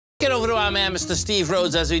Get over to our man, Mr. Steve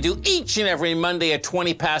Rhodes, as we do each and every Monday at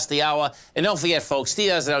 20 past the hour. And don't forget, folks,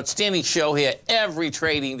 Steve has an outstanding show here every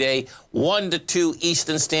trading day, 1 to 2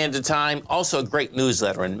 Eastern Standard Time. Also a great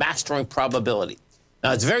newsletter and Mastering Probability.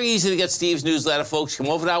 Now, it's very easy to get Steve's newsletter, folks. Come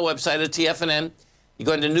over to our website at TFNN. You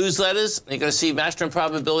go into newsletters, and you're going to see Mastering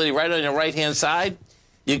Probability right on your right-hand side.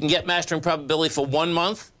 You can get Mastering Probability for 1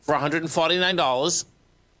 month for $149.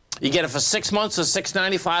 You get it for 6 months for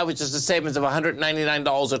 $695, which is a savings of $199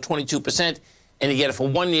 or 22%. And you get it for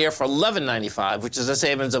 1 year for $1195, which is a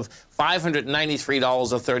savings of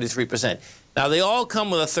 $593 or 33%. Now, they all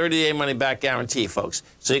come with a 30-day money-back guarantee, folks.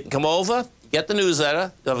 So you can come over, get the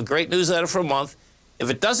newsletter. You'll have a great newsletter for a month. If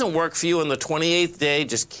it doesn't work for you on the 28th day,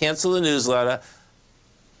 just cancel the newsletter.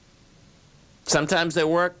 Sometimes they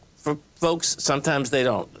work for folks, sometimes they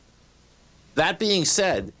don't. That being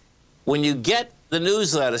said, when you get the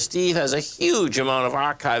newsletter, Steve has a huge amount of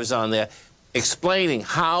archives on there explaining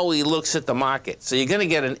how he looks at the market. So you're going to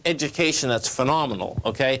get an education that's phenomenal,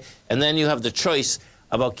 okay? And then you have the choice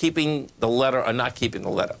about keeping the letter or not keeping the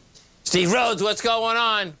letter. Steve Rhodes, what's going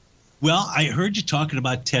on? Well, I heard you talking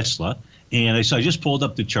about Tesla, and I just pulled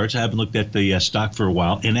up the charts. I haven't looked at the stock for a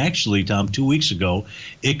while. And actually, Tom, 2 weeks ago,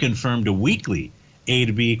 it confirmed a weekly A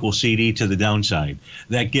to B equals CD to the downside.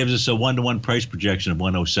 That gives us a 1-to-1 price projection of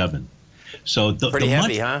 107. So pretty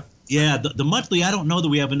heavy, huh? Yeah, the monthly, I don't know that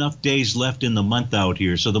we have enough days left in the month out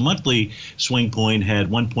here. So the monthly swing point had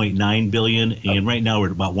 1.9 billion, and right now we're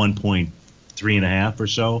at about 1.3.5 or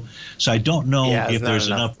so. So I don't know if there's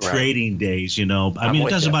enough trading days, you know. I mean, it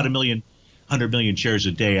does about 100 million shares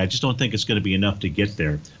a day. I just don't think it's going to be enough to get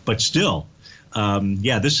there. But still,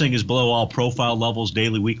 yeah, this thing is below all profile levels,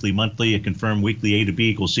 daily, weekly, monthly. It confirmed weekly A to B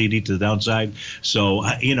equals CD to the downside. So,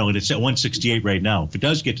 you know, and it's at 168 right now. If it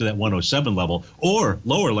does get to that 107 level or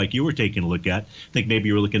lower, like you were taking a look at, I think maybe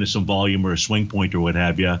you were looking at some volume or a swing point or what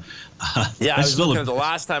have you. Yeah, I was looking at the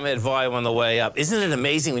last time I had volume on the way up. Isn't it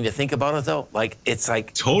amazing when you think about it, though? Like, it's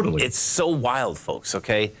like... Totally. It's so wild, folks,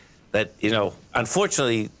 okay? That, you know,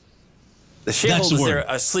 unfortunately... The shareholders are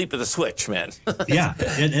asleep at the switch, man. Yeah,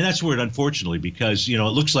 and that's the word, unfortunately, because, you know,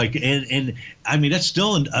 it looks like, and I mean, that's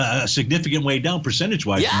still a significant way down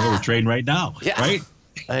percentage-wise from where we're trading right now, right?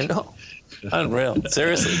 I know. Unreal.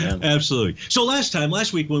 Seriously, man. Absolutely. So last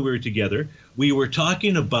week when we were together, we were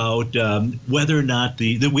talking about whether or not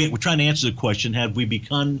we're trying to answer the question, have we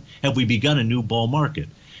begun a new bull market?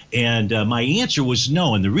 And my answer was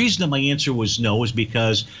no. And the reason that my answer was no is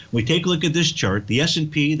because we take a look at this chart, the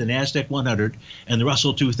S&P, the NASDAQ 100, and the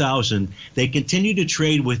Russell 2000, they continue to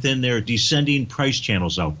trade within their descending price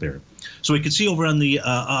channels out there. So we can see over on the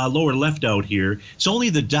lower left out here, it's only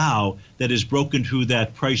the Dow that has broken through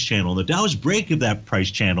that price channel. The Dow's break of that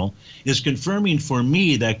price channel is confirming for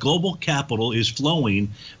me that global capital is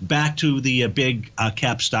flowing back to the big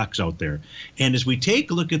cap stocks out there. And as we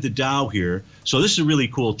take a look at the Dow here, so this is a really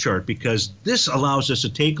cool chart because this allows us to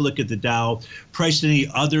take a look at the Dow priced in the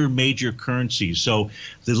other major currencies. So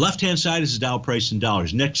the left-hand side is the Dow priced in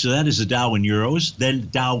dollars. Next to that is the Dow in euros, then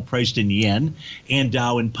Dow priced in yen, and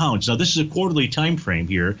Dow in pounds. Now, this is a quarterly time frame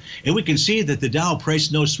here, and we can see that the Dow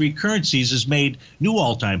priced in those three currencies has made new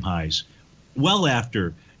all-time highs well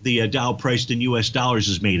after the Dow priced in U.S. dollars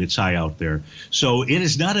has made its high out there. So it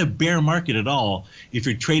is not a bear market at all if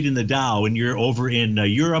you're trading the Dow and you're over in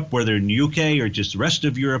Europe, whether in the UK or just the rest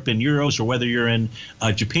of Europe in euros, or whether you're in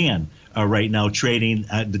Japan right now trading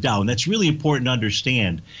the Dow. And that's really important to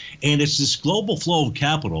understand. And it's this global flow of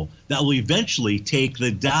capital that will eventually take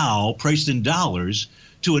the Dow priced in dollars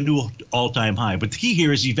to a new all-time high. But the key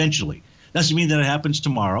here is eventually. Doesn't mean that it happens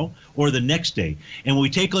tomorrow or the next day. And when we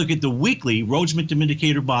take a look at the weekly Rhodes Momentum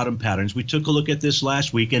Indicator bottom patterns, we took a look at this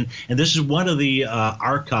last week, and this is one of the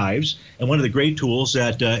archives and one of the great tools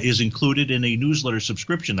that is included in a newsletter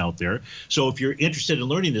subscription out there. So if you're interested in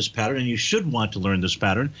learning this pattern, and you should want to learn this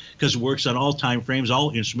pattern because it works on all time frames,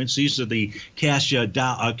 all instruments. These are the cash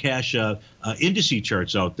indice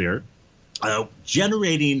charts out there,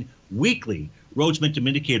 generating weekly Rhodes Momentum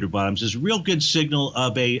Indicator bottoms is a real good signal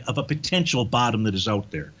of a potential bottom that is out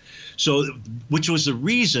there. So, which was the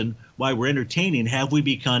reason why we're entertaining, have we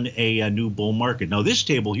begun a new bull market? Now, this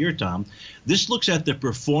table here, Tom, this looks at the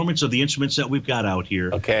performance of the instruments that we've got out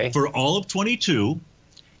here for all of 22,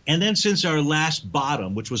 and then since our last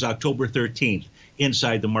bottom, which was October 13th,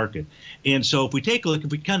 inside the market. And so if we take a look,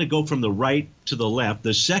 if we kind of go from the right to the left,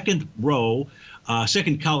 the second row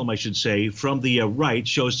second column, I should say, from the right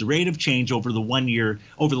shows the rate of change over the 1 year,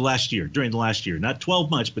 over the last year, during the last year, not 12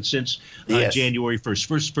 months, but since January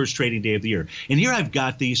 1st, first trading day of the year. And here I've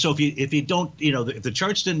got the, so if you don't, if the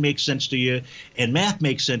charts didn't make sense to you and math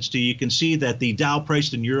makes sense to you, you can see that the Dow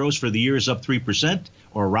priced in euros for the year is up 3%.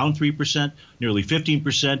 Or around 3%, nearly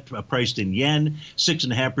 15% priced in yen,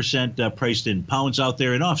 6.5% priced in pounds out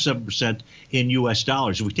there, and off 7% in U.S.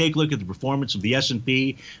 dollars. If we take a look at the performance of the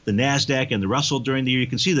S&P, the NASDAQ, and the Russell during the year, you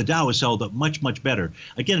can see the Dow has held up much, much better.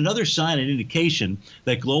 Again, another sign and indication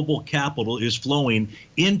that global capital is flowing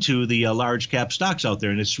into the large cap stocks out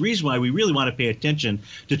there. And it's the reason why we really want to pay attention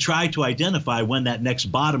to try to identify when that next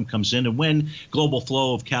bottom comes in and when global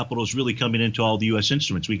flow of capital is really coming into all the U.S.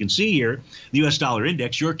 instruments. We can see here the U.S. dollar index,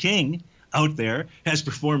 your king out there, has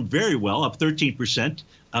performed very well, up 13%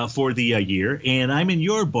 for the year. And I'm in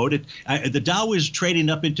your boat. The Dow is trading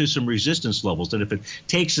up into some resistance levels. And if it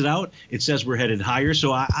takes it out, it says we're headed higher.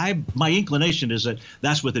 So my inclination is that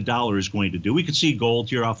that's what the dollar is going to do. We could see gold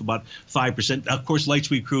here off about 5%. Of course, light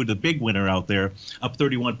sweet crude, the big winner out there, up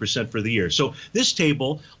 31% for the year. So this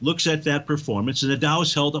table looks at that performance, and the Dow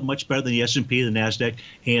has held up much better than the S&P, the NASDAQ,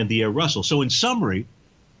 and the Russell. So in summary,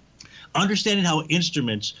 understanding how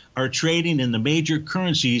instruments are trading in the major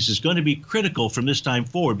currencies is going to be critical from this time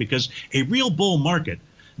forward, because a real bull market,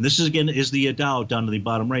 and this is again is the Dow down to the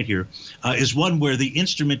bottom right here, is one where the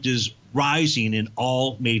instrument is rising in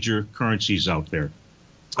all major currencies out there.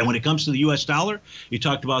 And when it comes to the U.S. dollar, you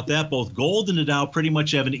talked about that. Both gold and the Dow pretty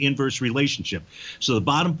much have an inverse relationship. So the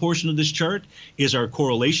bottom portion of this chart is our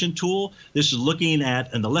correlation tool. This is looking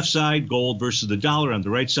at, on the left side, gold versus the dollar. On the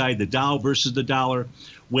right side, the Dow versus the dollar.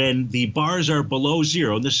 When the bars are below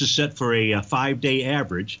zero, and this is set for a 5-day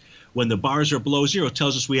average, when the bars are below zero, it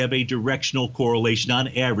tells us we have a directional correlation on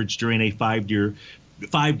average during a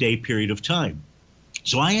 5-day period of time.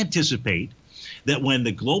 So I anticipate that when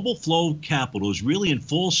the global flow of capital is really in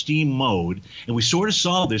full steam mode, and we sort of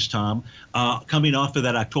saw this, Tom, coming off of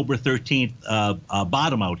that October 13th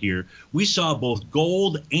bottom out here, we saw both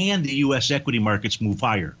gold and the U.S. equity markets move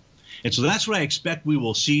higher. And so that's what I expect we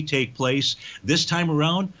will see take place this time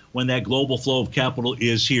around when that global flow of capital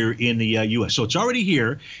is here in the U.S. So it's already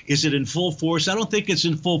here. Is it in full force? I don't think it's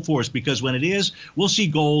in full force, because when it is, we'll see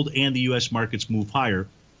gold and the U.S. markets move higher.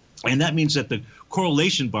 And that means that the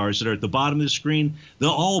correlation bars that are at the bottom of the screen, they'll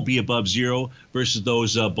all be above zero versus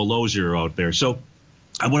those below zero out there. So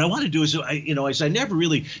what I want to do is, I never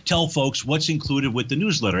really tell folks what's included with the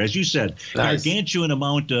newsletter. As you said, nice. Gargantuan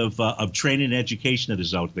amount of training and education that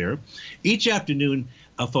is out there. Each afternoon,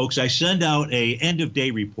 folks, I send out a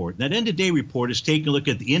end-of-day report. That end-of-day report is taking a look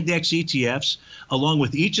at the index ETFs along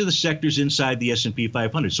with each of the sectors inside the S&P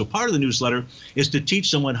 500. So part of the newsletter is to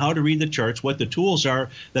teach someone how to read the charts, what the tools are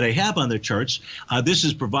that I have on the charts. This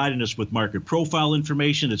is providing us with market profile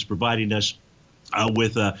information. It's providing us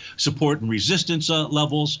with support and resistance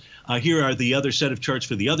levels. Here are the other set of charts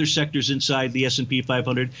for the other sectors inside the S&P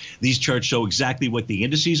 500. These charts show exactly what the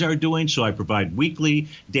indices are doing. So I provide weekly,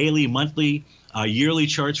 daily, monthly, yearly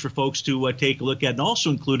charts for folks to take a look at. And also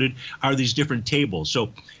included are these different tables.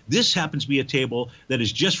 So this happens to be a table that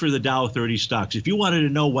is just for the Dow 30 stocks. If you wanted to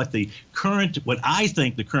know what I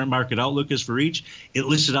think the current market outlook is for each, it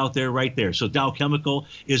lists it out there right there. So Dow Chemical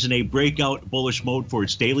is in a breakout bullish mode for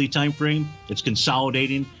its daily time frame. It's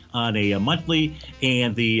consolidating on a monthly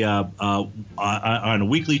and the on a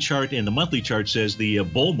weekly chart, and the monthly chart says the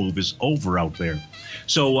bull move is over out there.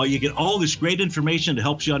 So you get all this great information that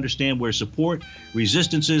helps you understand where support,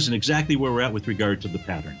 resistance is, and exactly where we're at with regard to the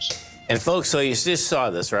patterns. And folks, so you just saw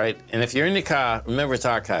this, right? And if you're in the car, remember it's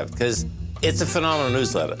archived, because it's a phenomenal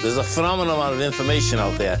newsletter. There's a phenomenal amount of information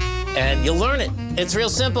out there, and you'll learn it. It's real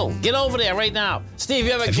simple. Get over there right now. Steve,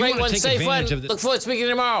 you have a great one. Safe one. Look forward to speaking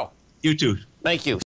tomorrow. You too. Thank you.